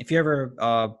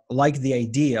like the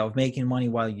idea of making money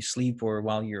while you sleep or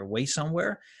while you're away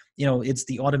somewhere, it's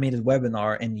the automated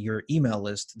webinar and your email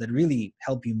list that really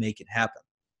help you make it happen.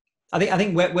 I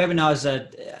think webinars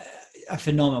are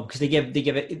phenomenal because they give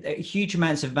huge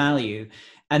amounts of value,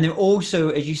 and they're also,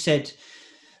 as you said,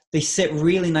 they sit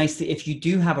really nicely. If you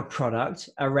do have a product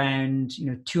around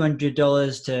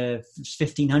 $200 to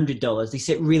 $1,500, they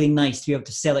sit really nice to be able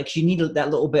to sell it, because you need that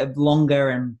little bit of longer.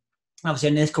 And obviously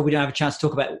in this call we don't have a chance to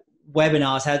talk about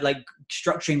webinars, how like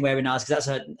structuring webinars, because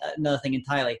that's another thing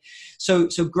entirely. So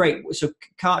great. So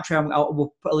Kartra,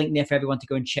 we'll put a link there for everyone to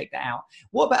go and check that out.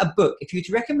 What about a book? If you were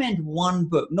to recommend one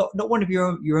book, not one of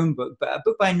your own book, but a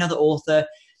book by another author,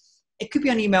 it could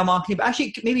be on email marketing, but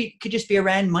actually maybe it could just be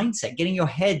around mindset, getting your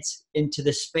head into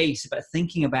the space about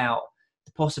thinking about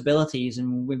the possibilities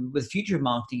and where the future of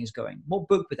marketing is going. What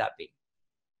book would that be?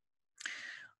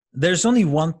 There's only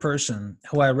one person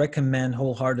who I recommend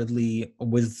wholeheartedly,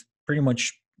 with pretty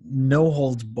much no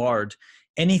holds barred.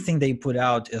 Anything they put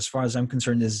out, as far as I'm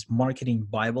concerned, is marketing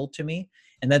Bible to me,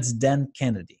 and that's Dan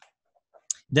Kennedy.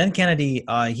 Dan Kennedy,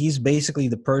 he's basically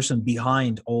the person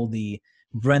behind all the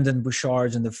Brendon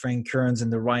Burchards and the Frank Kerns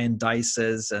and the Ryan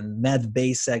Dices and Matt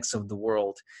Baseks of the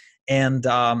world. And,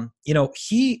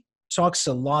 he talks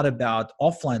a lot about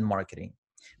offline marketing,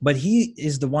 but he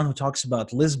is the one who talks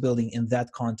about list building in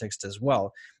that context as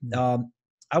well.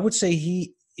 I would say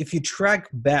if you track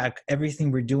back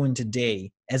everything we're doing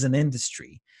today as an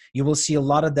industry, you will see a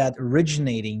lot of that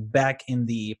originating back in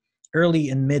the early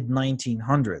and mid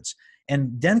 1900s.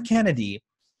 And Dan Kennedy,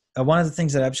 one of the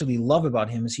things that I absolutely love about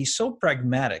him is he's so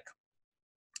pragmatic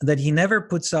that he never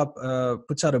puts out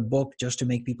a book just to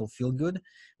make people feel good,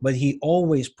 but he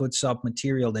always puts up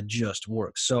material that just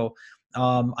works. So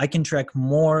I can track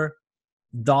more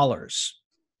dollars,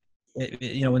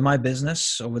 in my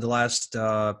business over the last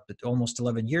almost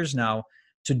 11 years now,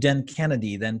 to Dan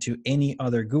Kennedy than to any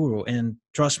other guru. And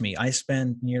trust me, I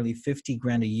spend nearly 50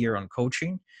 grand a year on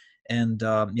coaching and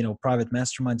private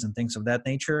masterminds and things of that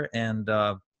nature. And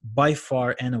by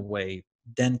far and away,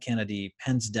 Dan Kennedy,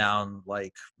 hands down,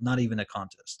 like not even a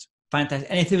contest. Fantastic.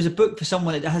 And if there was a book for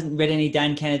someone that hasn't read any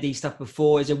Dan Kennedy stuff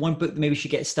before, is there one book that maybe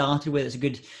should get started with? It's a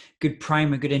good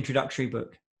primer, good introductory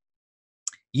book.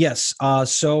 Yes.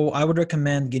 So I would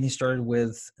recommend getting started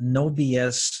with No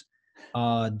BS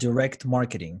Direct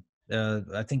Marketing.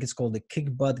 I think it's called the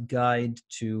Kick Butt Guide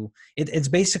to it. It's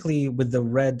basically with the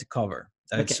red cover.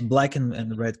 It's black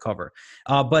and red cover.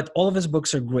 But all of his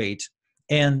books are great.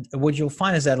 And what you'll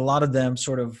find is that a lot of them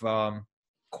sort of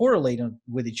correlate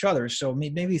with each other. So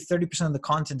maybe 30% of the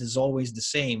content is always the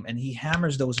same, and he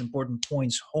hammers those important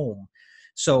points home.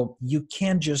 So you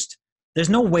can't there's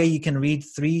no way you can read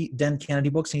 3 Dan Kennedy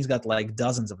books, and he's got like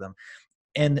dozens of them,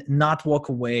 and not walk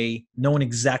away knowing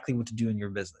exactly what to do in your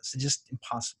business. It's just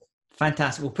impossible.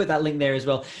 Fantastic. We'll put that link there as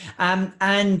well.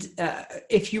 And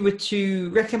if you were to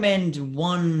recommend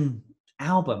one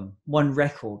album, one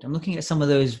record, I'm looking at some of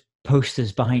those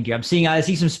posters behind you. I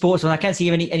see some sports ones. I can't see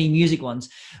any music ones.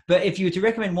 But if you were to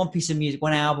recommend one piece of music,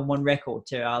 one album, one record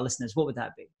to our listeners, what would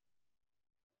that be?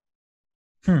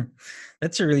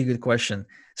 That's a really good question.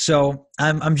 So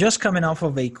I'm just coming off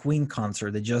of a Queen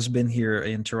concert that just been here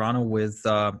in Toronto with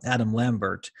Adam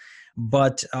Lambert,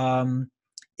 but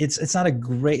it's not a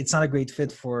great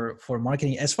fit for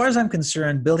marketing. As far as I'm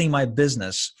concerned, building my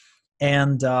business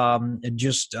and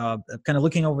just kind of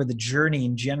looking over the journey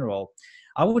in general,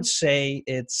 I would say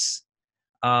it's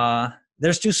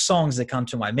there's 2 songs that come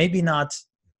to mind. Maybe not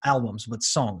albums, but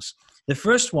songs. The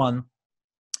first one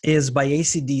is by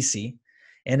AC/DC.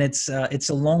 And it's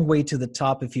a long way to the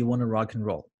top if you want to rock and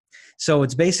roll. So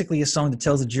it's basically a song that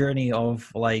tells the journey of,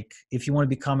 like, if you want to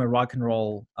become a rock and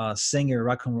roll singer,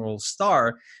 rock and roll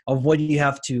star, of what you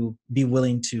have to be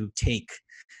willing to take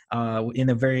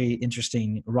in a very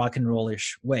interesting rock and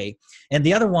roll-ish way. And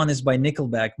the other one is by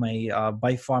Nickelback,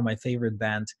 by far my favorite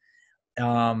band.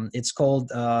 It's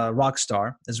called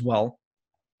Rockstar as well.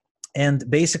 And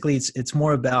basically it's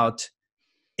more about,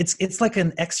 it's like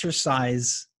an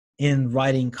exercise in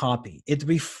writing copy. It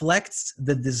reflects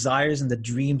the desires and the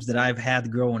dreams that I've had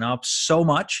growing up so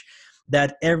much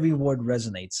that every word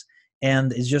resonates.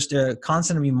 And it's just a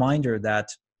constant reminder that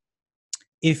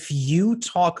if you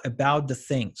talk about the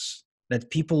things that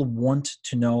people want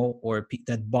to know, or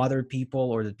that bother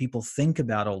people, or that people think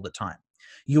about all the time,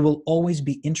 you will always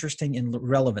be interesting and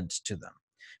relevant to them.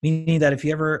 Meaning that if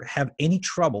you ever have any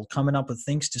trouble coming up with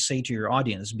things to say to your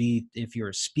audience, be it if you're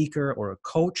a speaker or a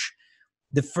coach,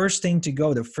 the first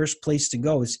place to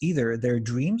go is either their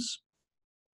dreams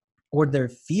or their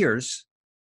fears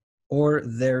or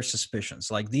their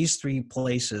suspicions. Like these 3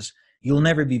 places, you'll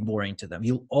never be boring to them.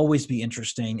 You'll always be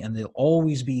interesting, and they'll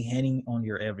always be hanging on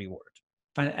your every word.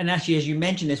 And actually, as you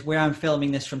mentioned this, where I'm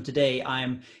filming this from today,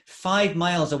 I'm 5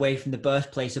 miles away from the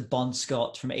birthplace of Bon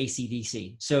Scott from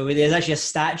AC/DC. So there's actually a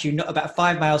statue not about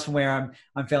 5 miles from where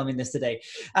I'm filming this today.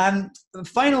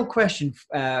 Final question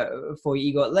for you,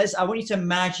 Igor. I want you to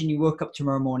imagine you woke up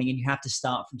tomorrow morning and you have to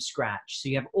start from scratch. So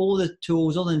you have all the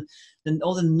tools, all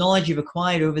the knowledge you've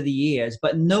acquired over the years,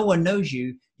 but no one knows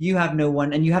you. You have no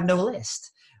one, and you have no list.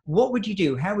 What would you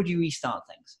do? How would you restart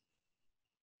things?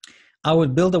 I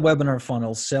would build a webinar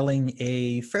funnel selling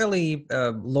a fairly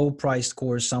low-priced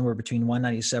course, somewhere between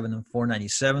 $197 and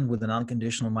 $497, with an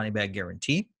unconditional money-back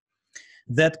guarantee.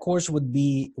 That course would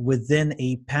be within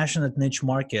a passionate niche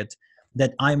market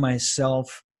that I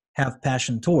myself have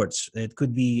passion towards. It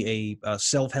could be a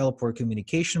self-help or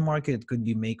communication market. It could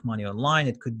be make money online.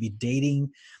 It could be dating.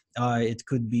 It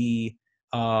could be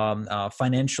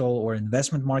financial or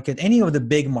investment market, any of the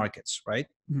big markets, right?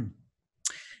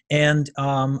 And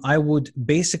I would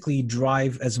basically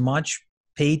drive as much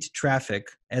paid traffic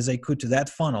as I could to that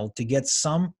funnel to get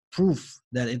some proof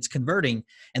that it's converting.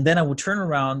 And then I would turn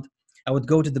around, I would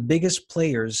go to the biggest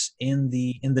players in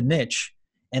the niche,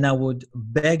 and I would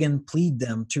beg and plead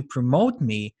them to promote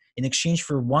me in exchange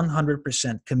for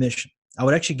 100% commission. I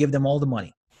would actually give them all the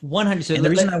money. 100. So and the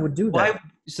reason I would do that.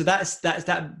 So that's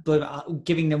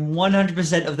giving them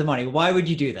 100% of the money. Why would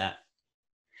you do that?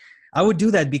 I would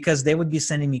do that because they would be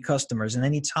sending me customers, and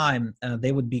anytime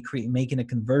they would be making a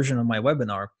conversion on my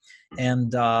webinar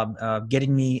and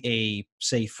getting me a,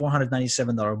 say,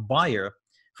 $497 buyer.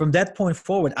 From that point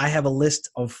forward, I have a list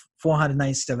of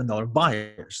 $497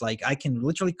 buyers. Like, I can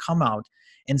literally come out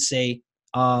and say,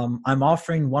 I'm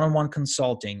offering one-on-one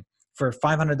consulting for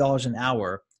 $500 an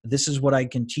hour. This is what I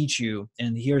can teach you.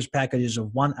 And here's packages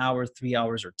of 1 hour, 3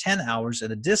 hours, or 10 hours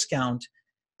at a discount.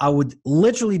 I would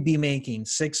literally be making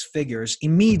six figures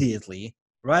immediately,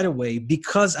 right away,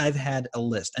 because I've had a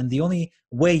list. And the only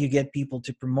way you get people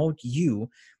to promote you,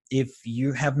 if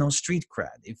you have no street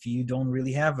cred, if you don't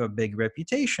really have a big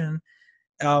reputation,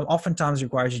 oftentimes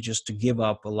requires you just to give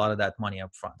up a lot of that money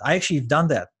up front. I actually have done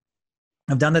that.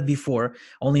 I've done that before,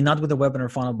 only not with a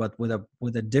webinar funnel, but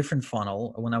with a different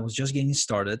funnel when I was just getting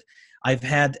started. I've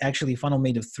had actually a funnel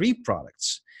made of 3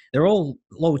 products. They're all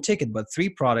low ticket, but 3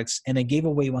 products, and I gave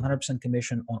away 100%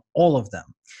 commission on all of them.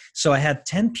 So I had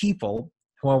 10 people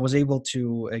who I was able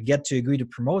to get to agree to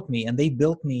promote me, and they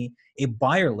built me a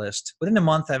buyer list. Within a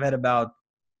month, I've had about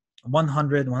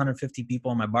 100, 150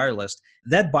 people on my buyer list.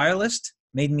 That buyer list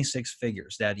made me 6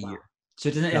 figures that year. So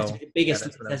it doesn't have to be the biggest,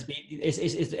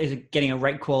 it's getting a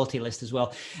right quality list as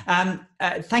well.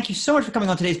 Thank you so much for coming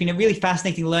on today. It's been a really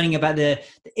fascinating learning about the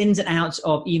ins and outs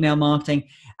of email marketing.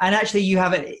 And actually you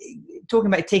have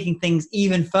talking about taking things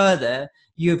even further,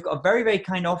 you've got a very, very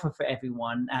kind offer for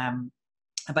everyone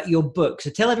about your book. So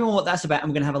tell everyone what that's about. I'm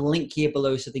going to have a link here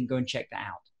below so they can go and check that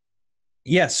out.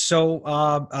 Yes. So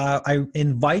I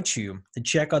invite you to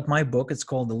check out my book. It's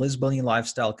called The List Building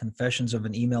Lifestyle: Confessions of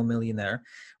an Email Millionaire.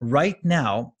 Right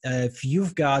now, if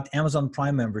you've got Amazon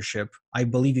Prime membership, I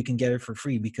believe you can get it for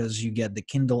free because you get the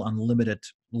Kindle Unlimited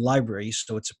library.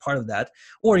 So it's a part of that.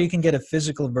 Or you can get a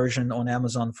physical version on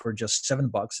Amazon for just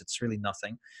 $7. It's really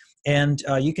nothing. And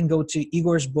you can go to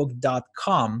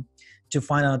igorsbook.com to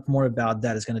find out more about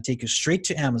that. It's going to take you straight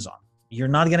to Amazon. You're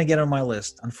not going to get on my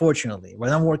list, unfortunately, but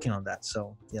I'm working on that.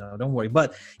 So, don't worry.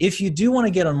 But if you do want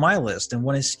to get on my list and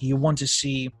you want to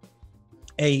see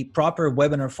a proper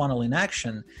webinar funnel in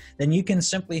action, then you can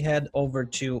simply head over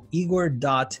to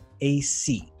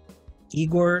igor.ac,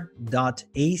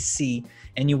 igor.ac,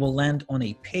 and you will land on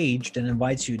a page that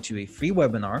invites you to a free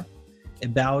webinar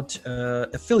about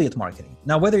affiliate marketing.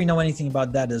 Now, whether you know anything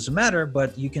about that doesn't matter,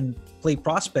 but you can play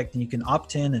prospect and you can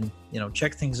opt in and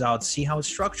check things out, see how it's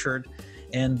structured,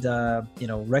 and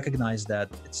recognize that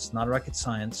it's not rocket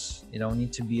science. You don't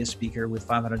need to be a speaker with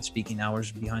 500 speaking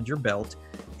hours behind your belt.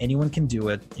 Anyone can do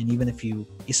it, and even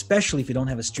especially if you don't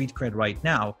have a street cred right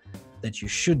now, that you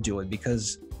should do it,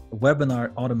 because a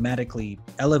webinar automatically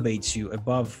elevates you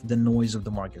above the noise of the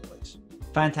marketplace.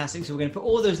 Fantastic. So we're going to put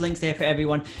all those links there for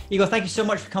everyone. Igor, thank you so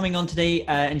much for coming on today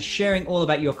and sharing all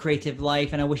about your creative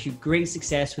life. And I wish you great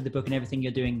success with the book and everything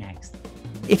you're doing next.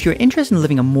 If you're interested in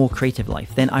living a more creative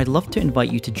life, then I'd love to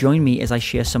invite you to join me as I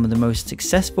share some of the most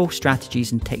successful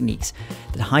strategies and techniques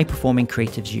that high-performing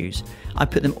creatives use. I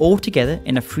put them all together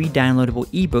in a free downloadable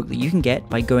ebook that you can get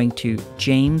by going to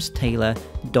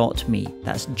jamestaylor.me.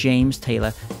 That's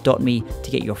jamestaylor.me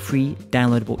to get your free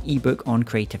downloadable ebook on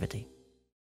creativity.